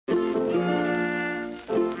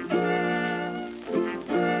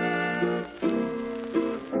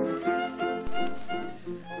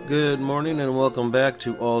Good morning and welcome back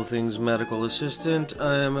to All Things Medical Assistant.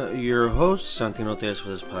 I'm your host, Santino Teas, for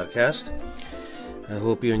this podcast. I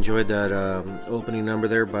hope you enjoyed that opening number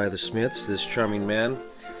there by the Smiths, this charming man.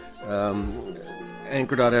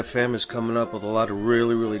 Anchor.fm is coming up with a lot of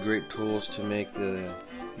really great tools to make your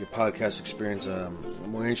podcast experience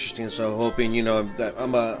more interesting. So I'm hoping, that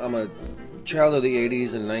I'm a child of the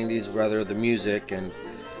 80s and 90s, rather, the music, and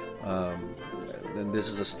this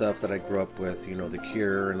is the stuff that I grew up with, The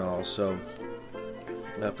Cure and all. So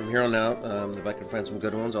from here on out, if I can find some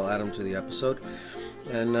good ones, I'll add them to the episode.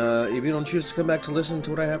 And if you don't choose to come back to listen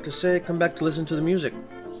to what I have to say, come back to listen to the music.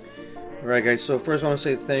 Alright guys, so first I want to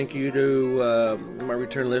say thank you to my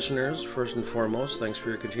return listeners, first and foremost. Thanks for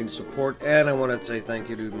your continued support. And I want to say thank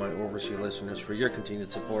you to my overseas listeners for your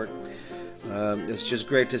continued support. It's just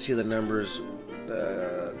great to see the numbers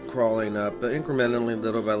crawling up incrementally,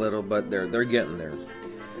 little by little, but they're getting there.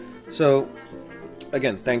 So,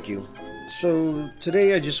 again, thank you. So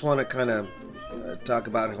today I just want to kind of talk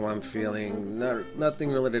about how I'm feeling.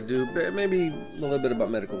 Nothing really to do, but maybe a little bit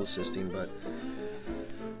about medical assisting, but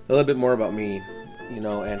a little bit more about me,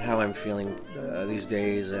 and how I'm feeling these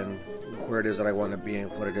days, and where it is that I want to be,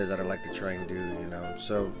 and what it is that I like to try and do.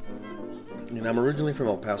 So, I'm originally from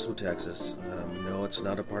El Paso, Texas. No, it's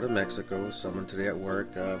not a part of Mexico. Someone today at work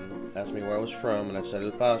asked me where I was from, and I said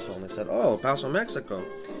El Paso, and they said, "Oh, El Paso, Mexico."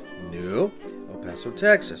 No, El Paso,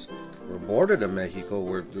 Texas. We're bordered to Mexico,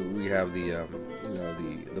 where we have the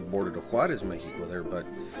border to Juarez, Mexico there, but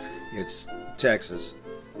it's Texas.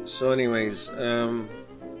 So, anyways, I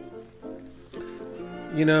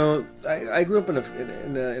grew up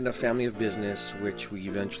in a family of business, which we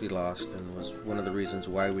eventually lost, and was one of the reasons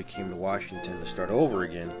why we came to Washington to start over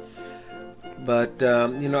again. But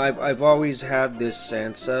I've always had this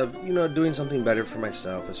sense of doing something better for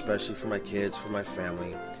myself, especially for my kids, for my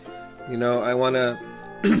family. I want to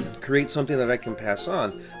create something that I can pass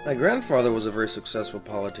on. My grandfather was a very successful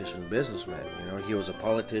politician, businessman. He was a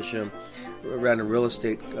politician, ran a real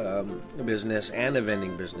estate business and a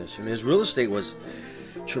vending business, and his real estate was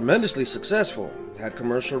tremendously successful. Had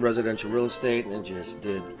commercial, residential real estate, and just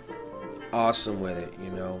did awesome with it,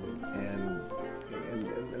 and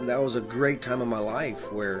that was a great time of my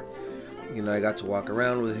life where, I got to walk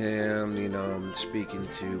around with him, speaking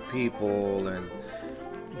to people and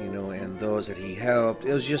those that he helped.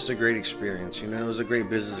 It was just a great experience, it was a great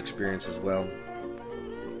business experience as well.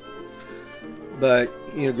 But,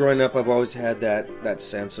 growing up, I've always had that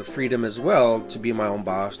sense of freedom as well, to be my own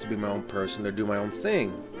boss, to be my own person, to do my own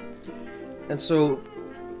thing. And so,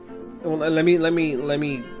 let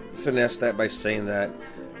me finesse that by saying that,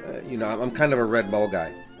 I'm kind of a red ball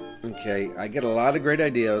guy. Okay, I get a lot of great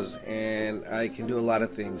ideas, and I can do a lot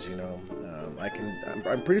of things.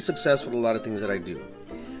 I'm pretty successful at a lot of things that I do.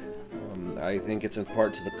 I think it's in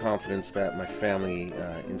part to the confidence that my family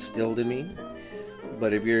instilled in me.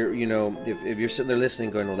 But if you're, if you're sitting there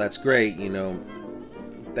listening, going, "Well, that's great,"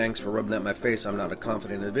 thanks for rubbing that in my face, I'm not a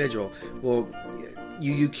confident individual. Well,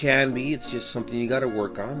 you can be. It's just something you got to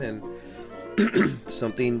work on, and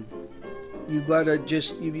something you've got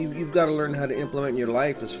to learn how to implement in your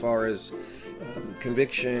life, as far as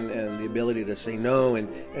conviction and the ability to say no, and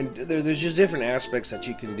there's just different aspects that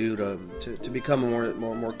you can do to become a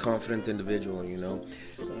more confident individual.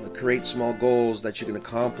 Create small goals that you can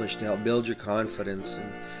accomplish to help build your confidence,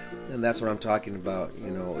 and that's what I'm talking about.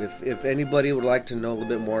 If anybody would like to know a little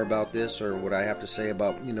bit more about this, or what I have to say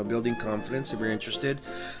about building confidence, if you're interested,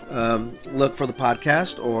 look for the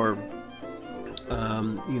podcast, or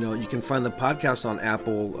you can find the podcast on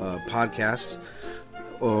Apple Podcasts.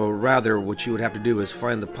 Or rather, what you would have to do is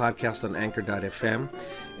find the podcast on Anchor.fm,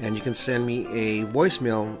 and you can send me a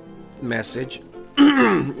voicemail message,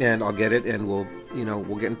 and I'll get it, and we'll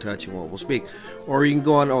get in touch, and we'll speak. Or you can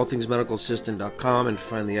go on allthingsmedicalassistant.com and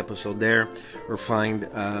find the episode there, or find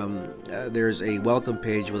there's a welcome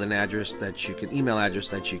page with an address that you can, email address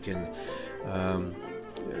that you can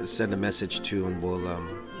send a message to, and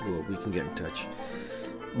we can get in touch.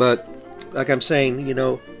 But like I'm saying,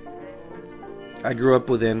 I grew up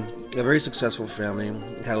within a very successful family.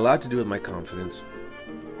 It had a lot to do with my confidence.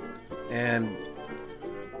 And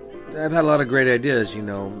I've had a lot of great ideas,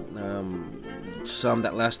 some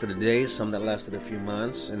that lasted a day, some that lasted a few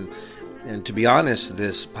months. And to be honest,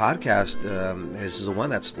 this podcast is the one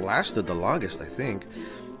that's lasted the longest, I think.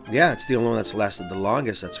 Yeah, it's the only one that's lasted the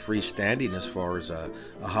longest that's freestanding as far as a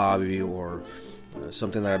hobby or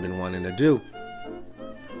something that I've been wanting to do.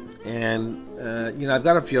 And, I've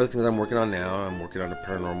got a few other things I'm working on now. I'm working on the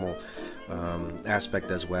paranormal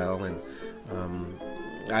aspect as well. And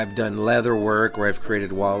I've done leather work where I've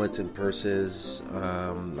created wallets and purses.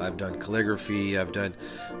 I've done calligraphy. I've done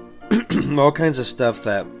all kinds of stuff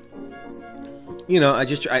that,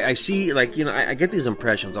 I see, I get these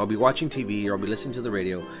impressions. I'll be watching TV, or I'll be listening to the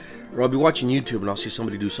radio, or I'll be watching YouTube, and I'll see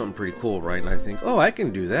somebody do something pretty cool, right? And I think, oh, I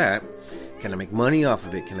can do that. Can I make money off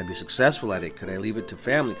of it? Can I be successful at it? Could I leave it to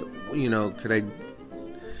family?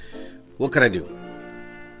 What could I do?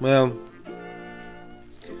 Well,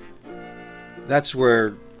 that's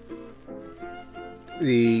where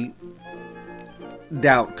the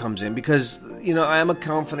doubt comes in, because I am a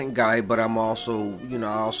confident guy, but I'm also I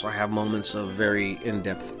also have moments of very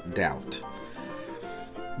in-depth doubt,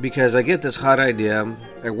 because I get this hot idea,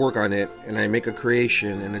 I work on it, and I make a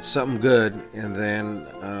creation, and it's something good, and then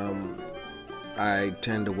I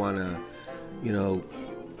tend to want to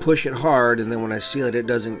push it hard, and then when I see that it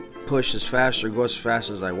doesn't push as fast or go as fast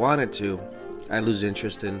as I want it to, I lose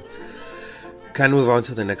interest and kind of move on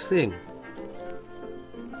to the next thing.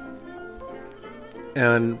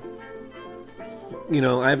 And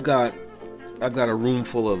I've got a room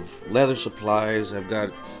full of leather supplies. I've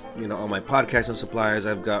got all my podcasting supplies.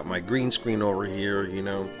 I've got my green screen over here.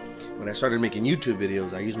 When I started making YouTube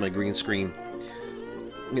videos, I used my green screen.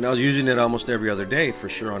 I was using it almost every other day, for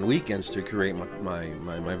sure, on weekends to create my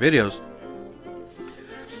videos.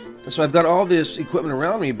 So I've got all this equipment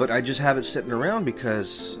around me, but I just have it sitting around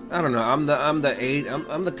because I don't know. I'm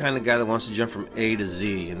the kind of guy that wants to jump from A to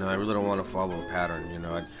Z. I really don't want to follow a pattern.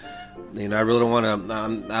 I really don't want to.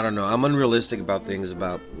 I don't know. I'm unrealistic about things,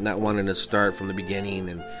 about not wanting to start from the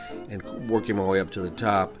beginning and working my way up to the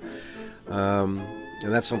top. And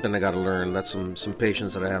that's something I got to learn. That's some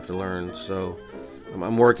patience that I have to learn. So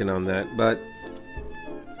I'm working on that. But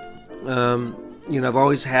I've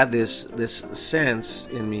always had this sense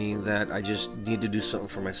in me that I just need to do something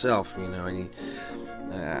for myself.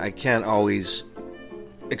 I can't always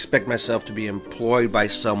expect myself to be employed by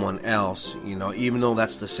someone else. Even though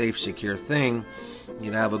that's the safe, secure thing. I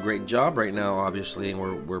have a great job right now, obviously,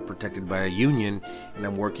 and we're protected by a union, and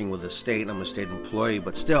I'm working with the state. I'm a state employee,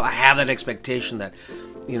 but still, I have that expectation that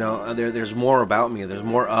there's more about me. There's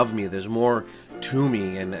more of me. There's more to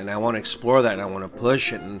me, and I want to explore that, and I want to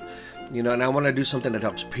push it, and I want to do something that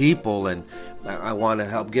helps people, and I want to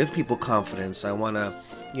help give people confidence. I want to,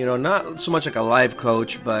 not so much like a life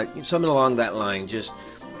coach, but something along that line. Just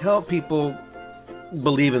help people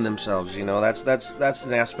believe in themselves. That's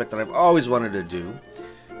an aspect that I've always wanted to do.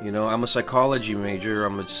 I'm a psychology major.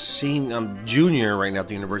 I'm junior right now at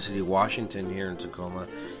the University of Washington here in Tacoma.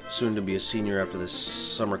 Soon to be a senior after this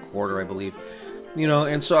summer quarter, I believe.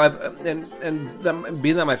 And so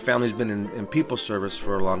being that my family's been in people service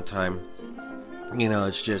for a long time,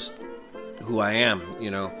 it's just who I am.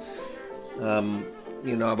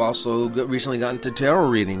 I've also recently gotten to tarot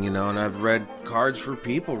reading, and I've read cards for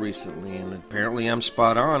people recently, and apparently I'm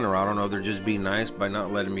spot on, or I don't know, they're just being nice by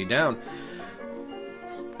not letting me down.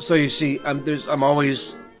 So you see, I'm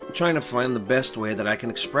always trying to find the best way that I can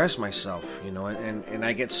express myself, and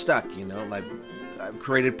I get stuck, like I've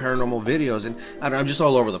created paranormal videos, and I'm just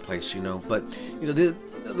all over the place, but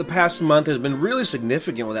the past month has been really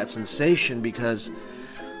significant with that sensation, because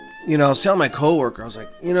I was telling my coworker, I was like,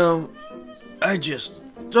 I just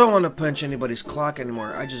don't want to punch anybody's clock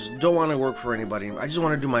anymore. I just don't want to work for anybody. I just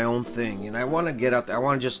want to do my own thing, and I want to get out there. I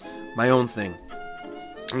want to just my own thing,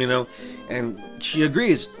 and she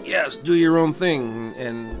agrees. Yes, do your own thing,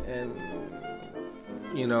 and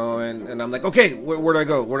I'm like, okay, where do I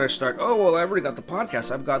go? Where do I start? Oh, well, I've already got the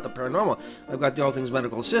podcast. I've got the paranormal. I've got the All Things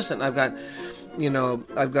Medical Assistant. I've got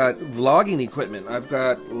vlogging equipment. I've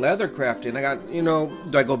got leather crafting. I got,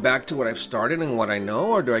 do I go back to what I've started and what I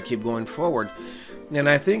know, or do I keep going forward? And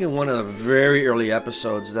I think in one of the very early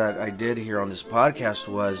episodes that I did here on this podcast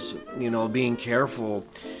was, being careful,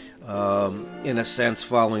 in a sense,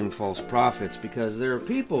 following false prophets, because there are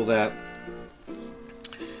people that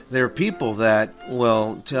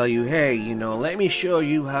will tell you, hey, let me show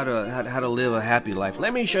you how to live a happy life.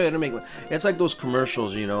 Let me show you how to make money. It's like those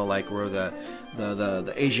commercials, like where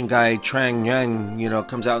the Asian guy Trang Yang,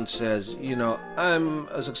 comes out and says, I'm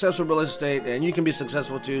a successful real estate, and you can be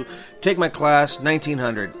successful too. Take my class,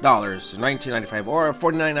 $1,900, $1,995, or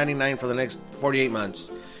 $49.99 for the next 48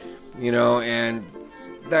 months. And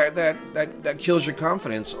that kills your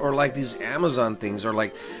confidence. Or like these Amazon things, or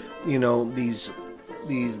like,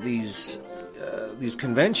 these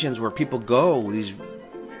conventions where people go, these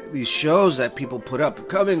shows that people put up.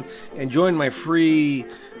 Come in and join my free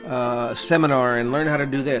seminar and learn how to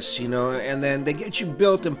do this, and then they get you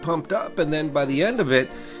built and pumped up, and then by the end of it,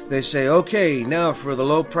 they say, okay, now for the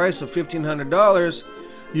low price of $1,500,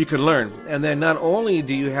 you can learn. And then not only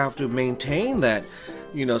do you have to maintain that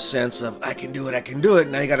sense of I can do it.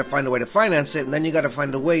 Now you got to find a way to finance it, and then you got to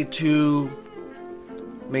find a way to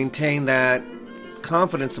maintain that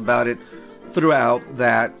confidence about it throughout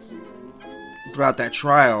that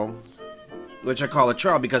trial, which I call a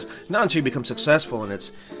trial, because not until you become successful and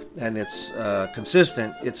it's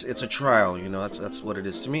consistent, it's a trial. That's what it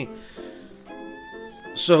is to me.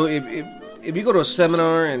 So if you go to a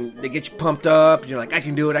seminar and they get you pumped up, you're like, I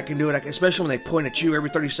can do it, especially when they point at you every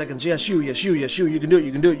 30 seconds. Yes, you can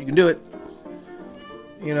do it.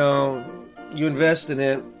 You invest in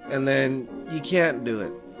it, and then you can't do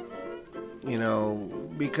it.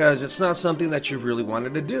 Because it's not something that you've really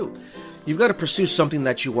wanted to do. You've got to pursue something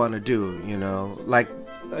that you want to do, Like,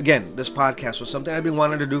 again, this podcast was something I've been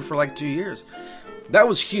wanting to do for like 2 years. That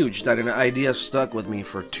was huge, that an idea stuck with me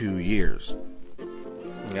for 2 years.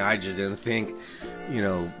 I just didn't think,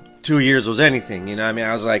 2 years was anything,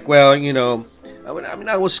 I was like, well,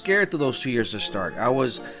 I was scared through those 2 years to start. I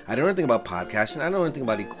don't know anything about podcasting. I don't know anything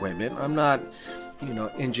about equipment. I'm not,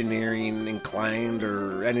 engineering inclined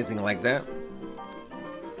or anything like that.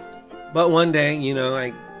 But one day,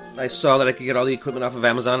 I saw that I could get all the equipment off of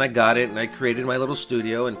Amazon. I got it, and I created my little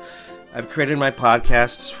studio, and I've created my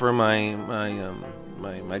podcasts for my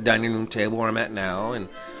dining room table where I'm at now, and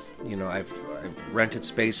I've rented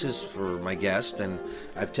spaces for my guests, and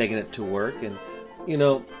I've taken it to work, and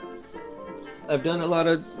I've done a lot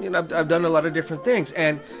of different things,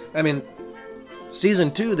 and I mean,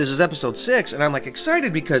 season 2, this is episode 6, and I'm like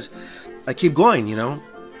excited because I keep going.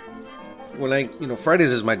 When I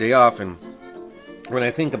Fridays is my day off, and when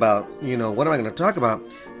I think about what am I going to talk about,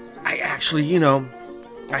 I actually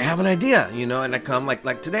I have an idea, and I come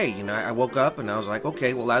like today, I woke up and I was like,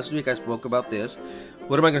 okay, well, last week I spoke about this.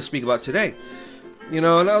 What am I going to speak about today? And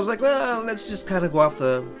I was like, well, let's just kind of go off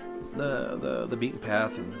the beaten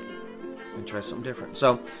path and try something different.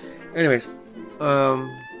 So, anyways,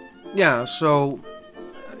 yeah. So,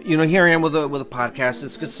 here I am with a podcast.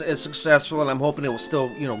 It's successful, and I'm hoping it will still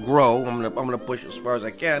grow. I'm gonna push it as far as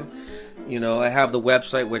I can. I have the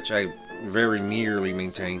website, which I very nearly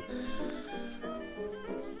maintain.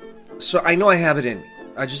 So I know I have it in me.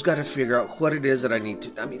 I just got to figure out what it is that I need to.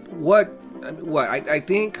 I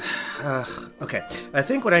think. Okay. I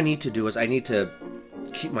think what I need to do is I need to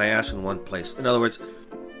keep my ass in one place. In other words,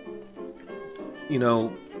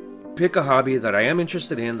 pick a hobby that I am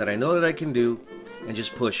interested in, that I know that I can do, and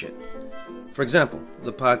just push it. For example,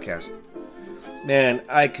 the podcast. Man,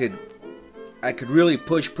 I could really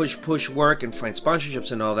push work and find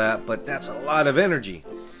sponsorships and all that, but that's a lot of energy.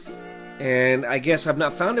 And I guess I've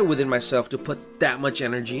not found it within myself to put that much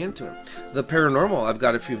energy into it. The paranormal, I've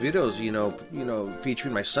got a few videos,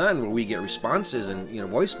 featuring my son, where we get responses and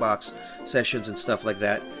voice box sessions and stuff like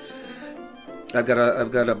that. I've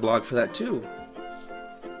got a blog for that too.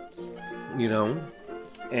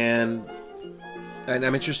 And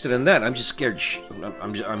I'm interested in that. I'm just scared.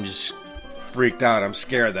 I'm just freaked out. I'm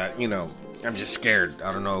scared that I'm just scared.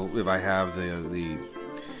 I don't know if I have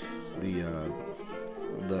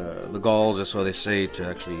the goals, or so they say, to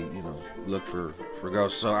actually look for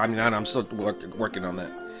ghosts. So I'm still working on that.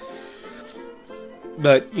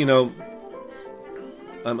 But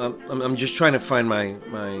I'm just trying to find my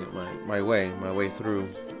way through,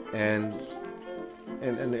 and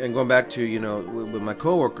going back to with my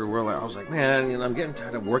coworker, I was like, man, I'm getting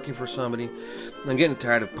tired of working for somebody. I'm getting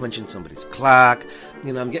tired of punching somebody's clock.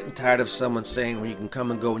 I'm getting tired of someone saying, well, you can come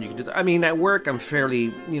and go and you can do that. I mean, at work, I'm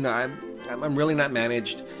fairly, I'm really not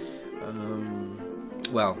managed.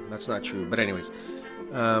 Well, that's not true, but anyways,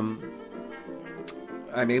 I'm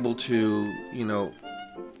able to,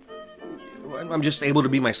 I'm just able to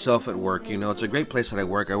be myself at work. It's a great place that I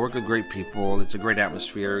work. I work with great people. It's a great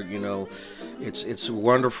atmosphere. It's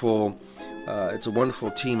wonderful. It's a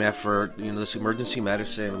wonderful team effort. This emergency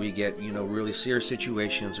medicine, we get really serious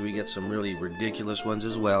situations. We get some really ridiculous ones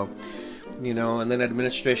as well. And then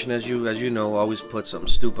administration, as you know, always puts something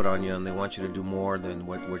stupid on you, and they want you to do more than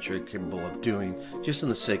what you're capable of doing, just in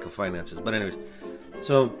the sake of finances. But anyways,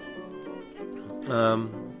 so I'm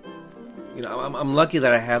lucky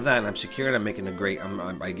that I have that, and I'm secure, and I'm making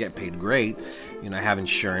I get paid great. I have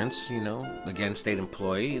insurance. Again, state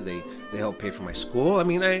employee. They help pay for my school. I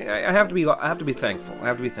mean, I have to be thankful. I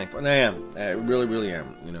have to be thankful, and I am. I really, really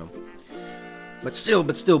am. But still,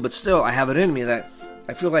 I have it in me that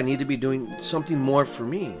I feel I need to be doing something more for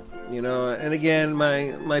me. And again,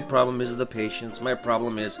 my problem is the patience. My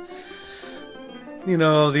problem is,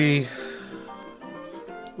 the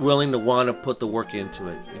willing to want to put the work into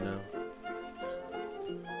it.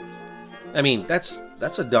 I mean, that's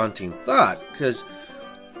a daunting thought, because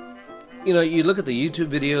you look at the YouTube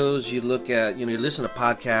videos, you look at, you listen to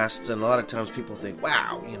podcasts, and a lot of times people think,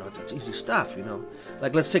 wow, it's easy stuff,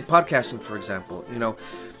 Like, let's take podcasting, for example.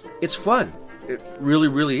 It's fun. It really,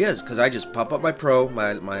 really is, because I just pop up my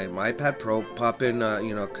iPad Pro, pop in,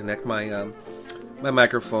 connect my my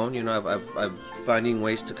microphone. I'm finding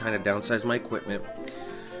ways to kind of downsize my equipment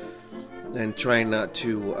and trying not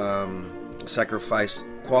to sacrifice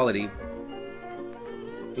quality.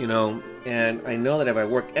 And I know that if I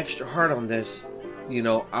work extra hard on this,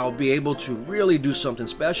 I'll be able to really do something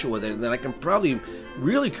special with it, and then I can probably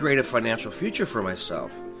really create a financial future for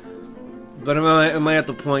myself. But am I at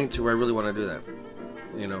the point to where I really want to do that?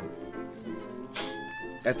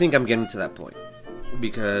 I think I'm getting to that point,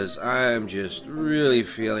 because I'm just really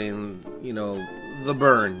feeling, the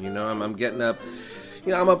burn. I'm getting up.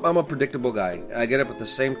 I'm a predictable guy. I get up at the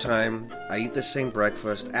same time. I eat the same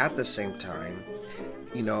breakfast at the same time.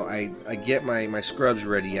 I get my scrubs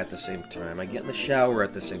ready at the same time. I get in the shower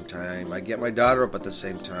at the same time. I get my daughter up at the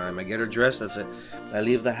same time. I get her dressed. That's it. I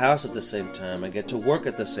leave the house at the same time. I get to work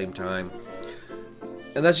at the same time.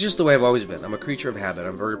 And that's just the way I've always been. I'm a creature of habit.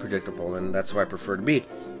 I'm very predictable, and that's how I prefer to be.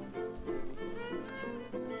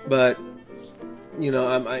 But,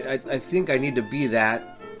 I think I need to be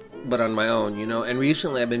that, but on my own, And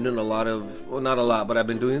recently I've been doing a lot of, well, not a lot, but I've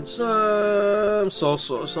been doing some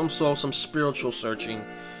spiritual searching.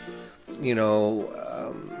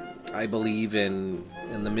 I believe in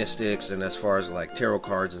the mystics, and as far as like tarot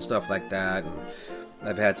cards and stuff like that. And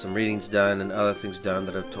I've had some readings done and other things done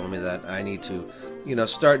that have told me that I need to,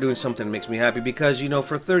 start doing something that makes me happy, because,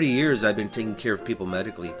 for 30 years I've been taking care of people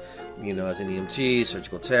medically, as an EMT,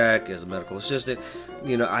 surgical tech, as a medical assistant.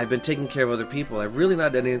 I've been taking care of other people. I've really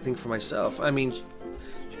not done anything for myself. I mean,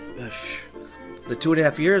 the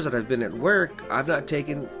 2.5 years that I've been at work, I've not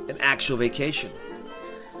taken an actual vacation.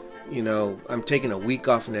 I'm taking a week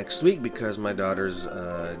off next week because my daughter's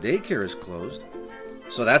daycare is closed.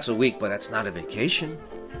 So that's a week, but that's not a vacation.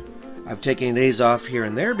 I've taken days off here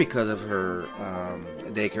and there because of her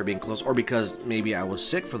daycare being closed, or because maybe I was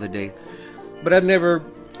sick for the day. But I've never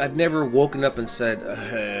woken up and said,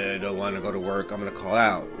 I don't want to go to work, I'm going to call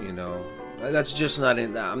out. That's just not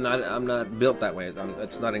in. I'm not built that way.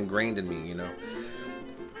 It's not ingrained in me.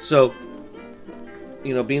 So,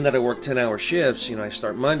 being that I work 10-hour shifts, I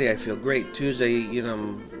start Monday, I feel great. Tuesday,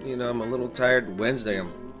 I'm a little tired. Wednesday,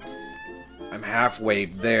 I'm halfway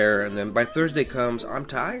there, and then by Thursday comes, I'm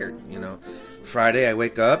tired. Friday, I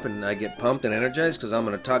wake up and I get pumped and energized because I'm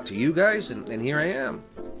going to talk to you guys, and here I am.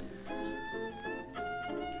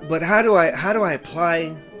 But how do I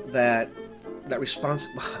apply that response?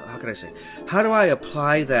 How can I say? How do I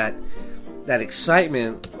apply that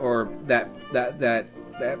excitement, or that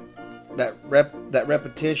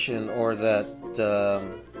repetition, or that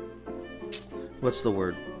what's the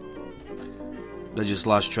word? I just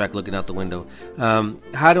lost track looking out the window.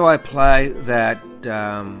 How do I apply that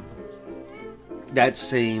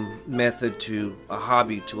same method to a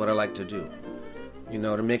hobby, to what I like to do?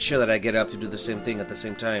 To make sure that I get up to do the same thing at the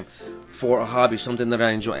same time for a hobby, something that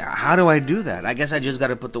I enjoy. How do I do that? I guess I just got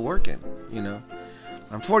to put the work in,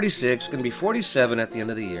 I'm 46, going to be 47 at the end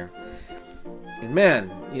of the year. And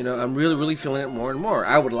man, I'm really, really feeling it more and more.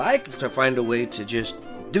 I would like to find a way to just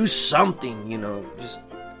do something, just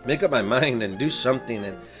make up my mind and do something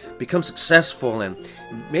and become successful, and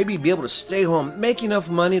maybe be able to stay home, make enough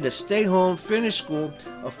money to stay home, finish school,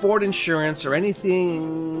 afford insurance or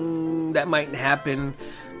anything that might happen,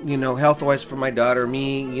 health-wise for my daughter.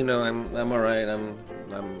 Me, I'm all right. I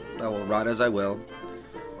will rot as I will.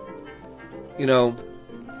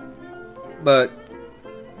 But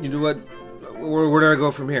you know what? Where do I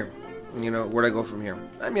go from here? Where do I go from here?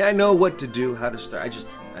 I mean, I know what to do, how to start.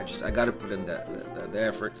 I got to put in the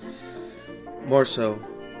effort more so.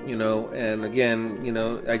 And again,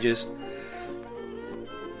 I guess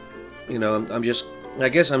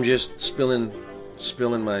I'm just spilling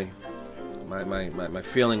my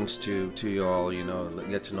feelings to you all,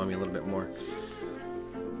 get to know me a little bit more.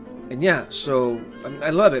 And yeah, so I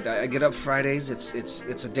love it. I get up Fridays.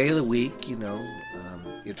 It's a day of the week,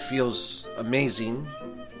 it feels amazing.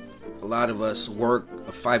 A lot of us work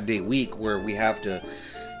a 5-day week where we have to,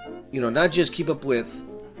 not just keep up with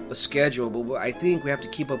a schedule, but I think we have to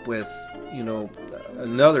keep up with,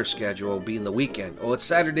 another schedule being the weekend. Oh, it's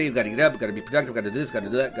Saturday, you've got to get up, you've got to be productive, got to do this, got to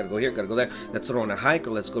do that, got to go here, got to go there, let's throw on a hike,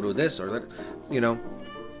 or let's go to this, or that,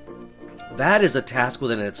 that is a task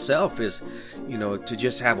within itself, is, to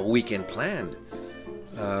just have a weekend planned.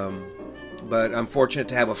 But I'm fortunate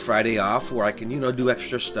to have a Friday off where I can, do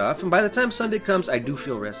extra stuff. And by the time Sunday comes, I do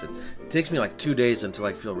feel rested. It takes me like 2 days until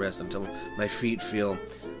I feel rest, until my feet feel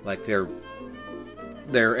like they're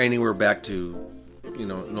they're anywhere back to,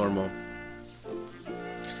 normal.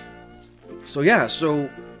 So yeah, so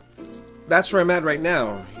that's where I'm at right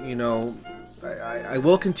now. I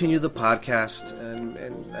will continue the podcast,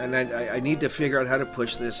 and I need to figure out how to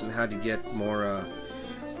push this and how to get more,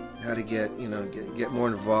 get more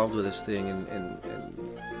involved with this thing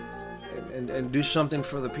and do something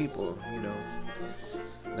for the people.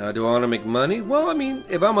 Now, do I want to make money? Well, I mean,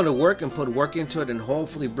 if I'm going to work and put work into it and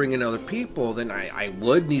hopefully bring in other people, then I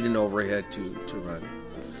would need an overhead to run.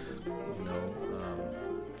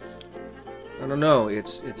 I don't know.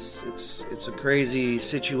 It's a crazy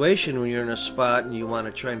situation when you're in a spot and you want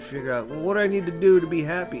to try and figure out, well, what do I need to do to be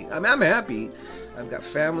happy? I mean, I'm happy. I've got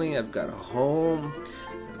family. I've got a home.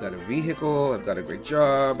 I've got a vehicle. I've got a great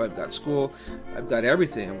job. I've got school. I've got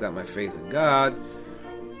everything. I've got my faith in God.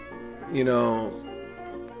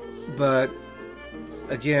 But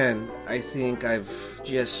again, I think I've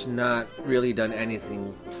just not really done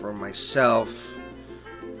anything for myself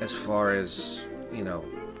as far as,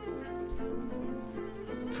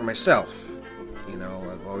 for myself.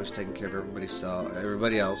 I've always taken care of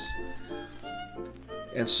everybody else.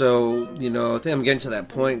 And so, I think I'm getting to that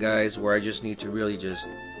point, guys, where I just need to really just,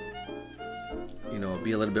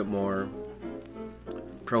 be a little bit more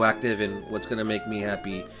proactive in what's going to make me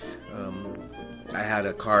happy. I had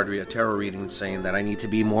a tarot reading saying that I need to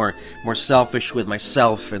be more selfish with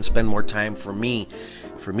myself and spend more time for me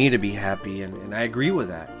to be happy, and I agree with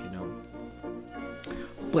that,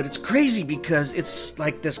 But it's crazy because it's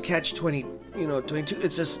like this catch-22.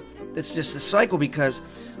 It's just a cycle, because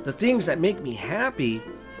the things that make me happy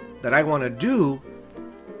that I want to do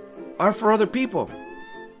are for other people.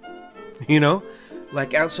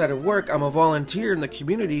 Like outside of work, I'm a volunteer in the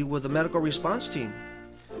community with a medical response team.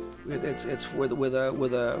 It's with a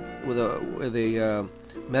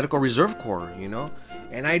medical reserve corps,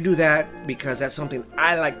 and I do that because that's something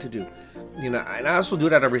I like to do, and I also do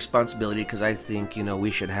it out of responsibility, because I think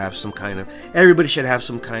we should have everybody should have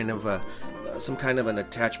some kind of an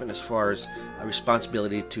attachment as far as a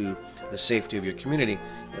responsibility to the safety of your community,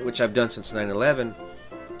 which I've done since 9/11,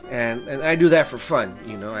 and I do that for fun.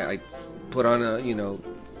 I put on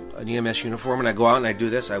an EMS uniform and I go out and I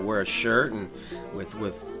do this. I wear a shirt and with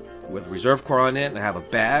Reserve Corps on it, and I have a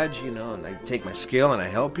badge, and I take my skill and I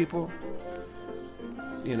help people.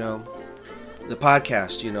 The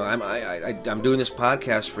podcast, I'm doing this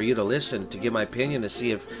podcast for you to listen, to give my opinion, to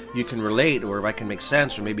see if you can relate or if I can make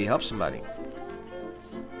sense or maybe help somebody.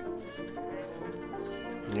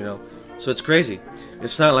 So it's crazy.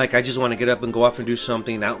 It's not like I just want to get up and go off and do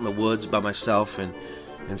something out in the woods by myself and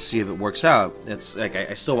see if it works out. It's like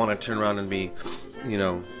I still want to turn around and be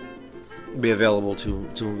available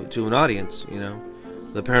to an audience.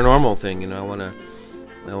 The paranormal thing. I want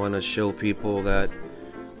to show people that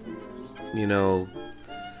you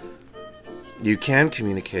can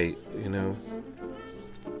communicate.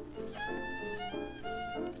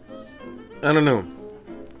 I don't know.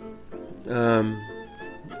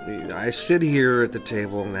 I sit here at the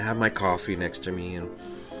table and I have my coffee next to me, and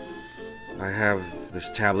I have this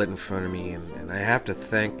tablet in front of me, and I have to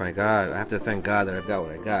thank my God. I have to thank God that I've got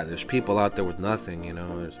what I got. There's people out there with nothing,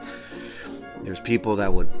 There's people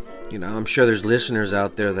that would, I'm sure there's listeners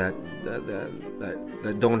out there that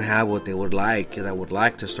don't have what they would like, that would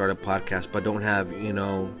like to start a podcast, but don't have, And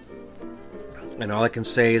all I can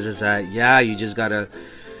say is that, you just gotta,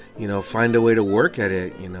 find a way to work at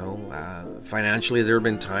it. Financially, there have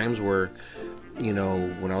been times where,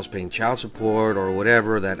 when I was paying child support or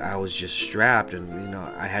whatever, that I was just strapped, and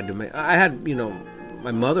I had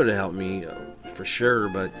my mother to help me for sure,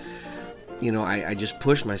 but I just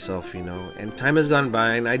pushed myself, and time has gone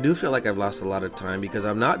by, and I do feel like I've lost a lot of time because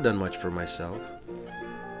I've not done much for myself.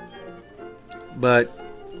 But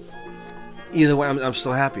either way, I'm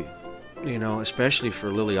still happy, especially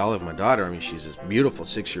for Lily Olive, my daughter. I mean, she's this beautiful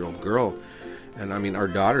 6-year-old girl, and I mean, our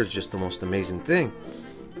daughter is just the most amazing thing,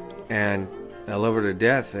 and I love her to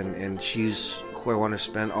death, and she's who I want to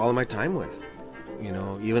spend all of my time with,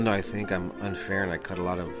 even though I think I'm unfair and I cut a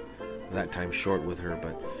lot of that time short with her,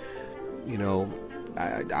 but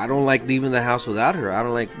I don't like leaving the house without her. I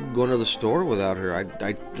don't like going to the store without her. I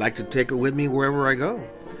like to take her with me wherever I go.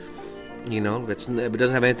 If it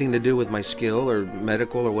doesn't have anything to do with my skill or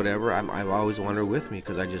medical or whatever, I've always wanted her with me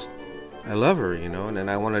because I love her, and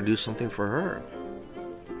I want to do something for her.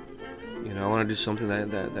 I want to do something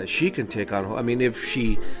that she can take on. I mean, if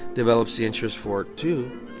she develops the interest for it too.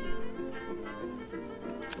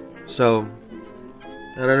 So,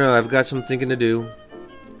 I don't know. I've got some thinking to do.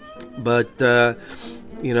 But,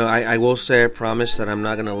 I will say, I promise that I'm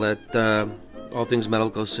not going to let All Things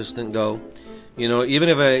Medical Assistant go. You know, even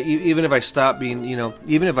if I stop being, you know,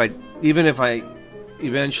 even if I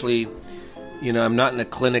eventually, you know, I'm not in a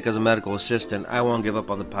clinic as a medical assistant, I won't give up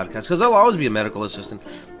on the podcast, because I'll always be a medical assistant.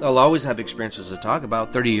 I'll always have experiences to talk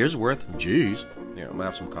about, 30 years worth. Jeez. Yeah, I'm gonna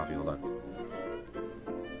have some coffee. Hold on.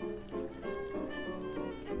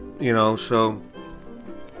 You know, so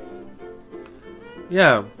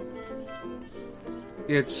yeah,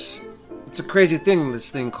 it's a crazy thing, this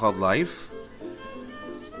thing called life.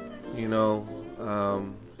 You know,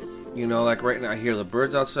 like right now I hear the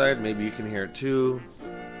birds outside. Maybe you can hear it too.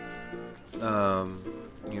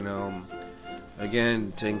 You know,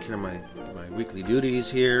 again, taking care of my weekly duties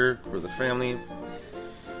here for the family.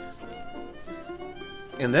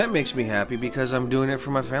 And that makes me happy because I'm doing it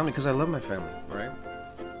for my family, because I love my family, right?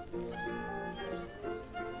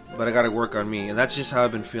 But I got to work on me, and that's just how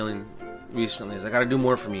I've been feeling recently. Is I got to do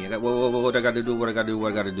more for me. What I got to do, what I got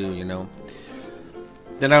to do, you know.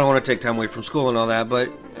 Then I don't want to take time away from school and all that,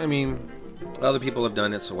 but I mean, other people have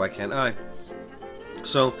done it, so why can't I?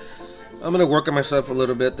 So I'm gonna work on myself a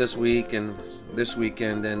little bit this week and this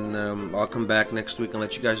weekend, and I'll come back next week and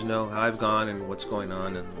let you guys know how I've gone and what's going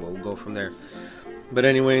on, and we'll go from there. But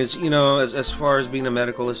anyways, you know, as far as being a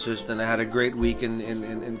medical assistant, I had a great week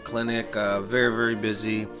in clinic. Very, very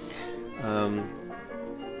busy. You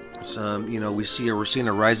know, we're seeing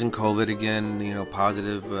a rise in COVID again. You know,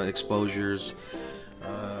 positive exposures.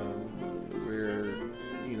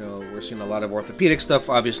 We're seeing a lot of orthopedic stuff.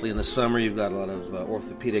 Obviously, in the summer, you've got a lot of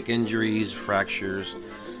orthopedic injuries, fractures.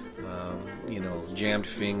 You know, jammed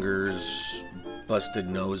fingers, busted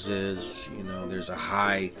noses. You know, there's an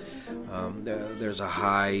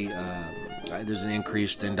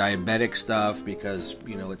increase in diabetic stuff because,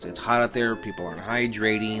 you know, it's hot out there. People aren't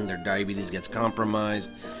hydrating. Their diabetes gets compromised.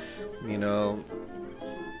 You know,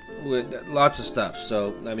 with lots of stuff.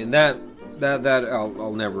 So I mean that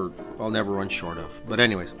I'll never run short of. But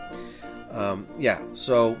anyways, yeah.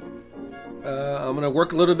 So I'm gonna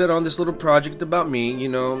work a little bit on this little project about me. You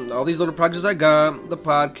know, all these little projects I got, the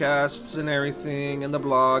podcasts and everything, and the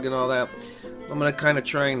blog and all that. I'm gonna kind of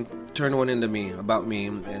try and turn one into me, about me,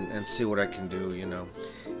 and see what I can do. You know,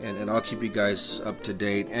 and I'll keep you guys up to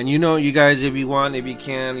date. And you know, you guys, if you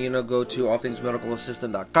can, you know, go to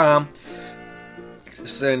allthingsmedicalassistant.com.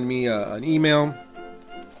 Send me an email.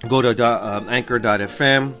 Go to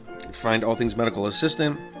anchor.fm. Find All Things Medical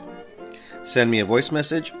Assistant. Send me a voice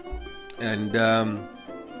message. And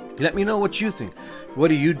let me know what you think. What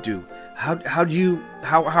do you do? How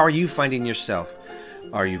are you finding yourself?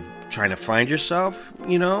 Are you trying to find yourself?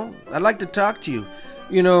 You know, I'd like to talk to you.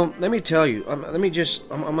 You know, let me tell you. I'm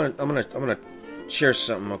gonna share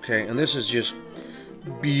something, okay? And this is just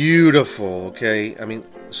beautiful, okay? I mean,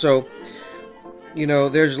 so, you know,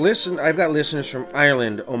 I've got listeners from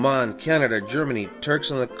Ireland, Oman, Canada, Germany,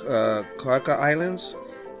 Turks and the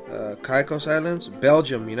Caicos Islands,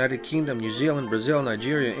 Belgium, United Kingdom, New Zealand, Brazil,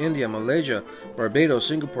 Nigeria, India, Malaysia, Barbados,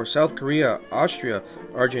 Singapore, South Korea, Austria,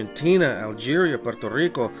 Argentina, Algeria, Puerto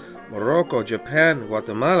Rico, Morocco, Japan,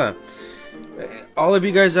 Guatemala. All of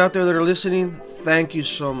you guys out there that are listening, thank you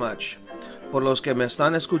so much. Por los que me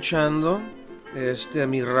están escuchando,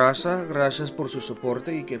 mi raza, gracias por su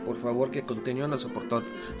soporte, y que por favor que continúen a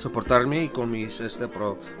soportarme y con mis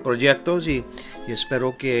proyectos, y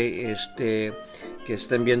espero que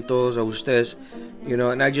estén bien todos a ustedes. You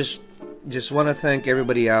know, and I just want to thank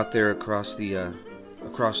everybody out there across the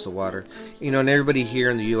water, you know, and everybody here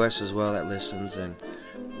in the U.S. as well that listens and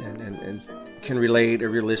can relate,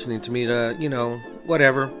 if you're listening to me, to, you know,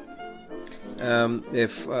 whatever.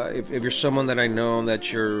 If you're someone that I know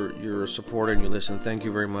that you're a supporter and you listen, thank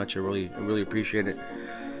you very much. I really appreciate it.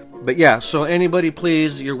 But yeah, so anybody,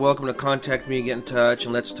 please, you're welcome to contact me, get in touch,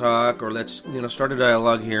 and let's talk, or let's, you know, start a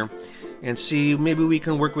dialogue here and see, maybe we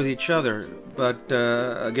can work with each other. But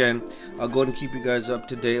again, I'll go ahead and keep you guys up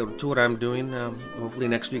to date to what I'm doing. Hopefully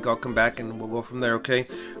next week I'll come back and we'll go from there, okay?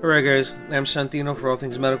 Alright guys, I'm Santino for All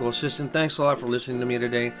Things Medical Assistant. Thanks a lot for listening to me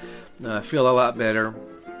today. I feel a lot better.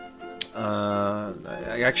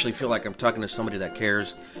 I actually feel like I'm talking to somebody that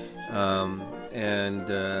cares, and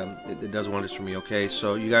it does wonders for me. Okay,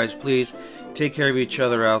 so you guys, please take care of each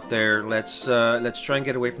other out there. Let's try and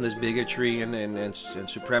get away from this bigotry and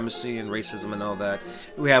supremacy and racism and all that.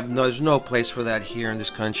 There's no place for that here in this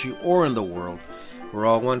country or in the world. We're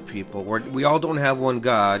all one people. We all don't have one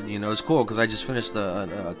God. You know, it's cool because I just finished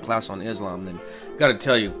a class on Islam, and got to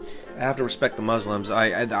tell you, I have to respect the Muslims.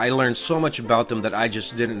 I learned so much about them that I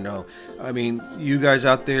just didn't know. I mean, you guys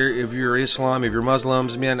out there, if you're Islam, if you're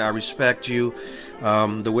Muslims, man, I respect you.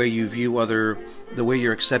 The way you view the way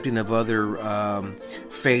you're accepting of other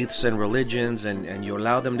faiths and religions, and you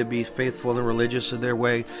allow them to be faithful and religious in their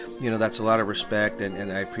way. That's a lot of respect,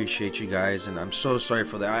 and I appreciate you guys. And I'm so sorry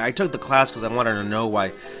for that. I took the class because I wanted to know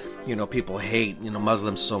why people hate,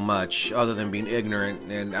 Muslims so much, other than being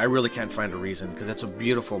ignorant, and I really can't find a reason, because it's a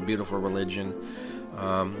beautiful, beautiful religion.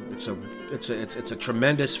 It's a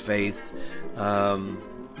tremendous faith.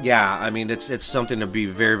 Yeah, I mean, it's something to be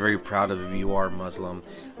very, very proud of if you are Muslim,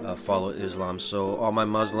 follow Islam. So all my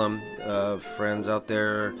Muslim friends out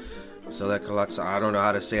there, I don't know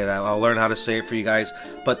how to say that. I'll learn how to say it for you guys.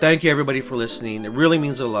 But thank you, everybody, for listening. It really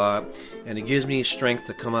means a lot, and it gives me strength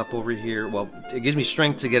to come up over here. Well, it gives me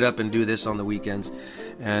strength to get up and do this on the weekends,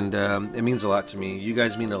 and it means a lot to me. You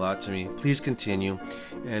guys mean a lot to me. Please continue,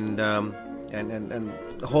 and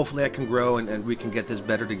hopefully I can grow, and we can get this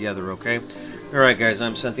better together, okay? All right, guys,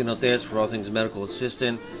 I'm Santi Notes for All Things Medical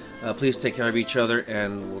Assistant. Please take care of each other,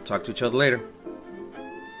 and we'll talk to each other later.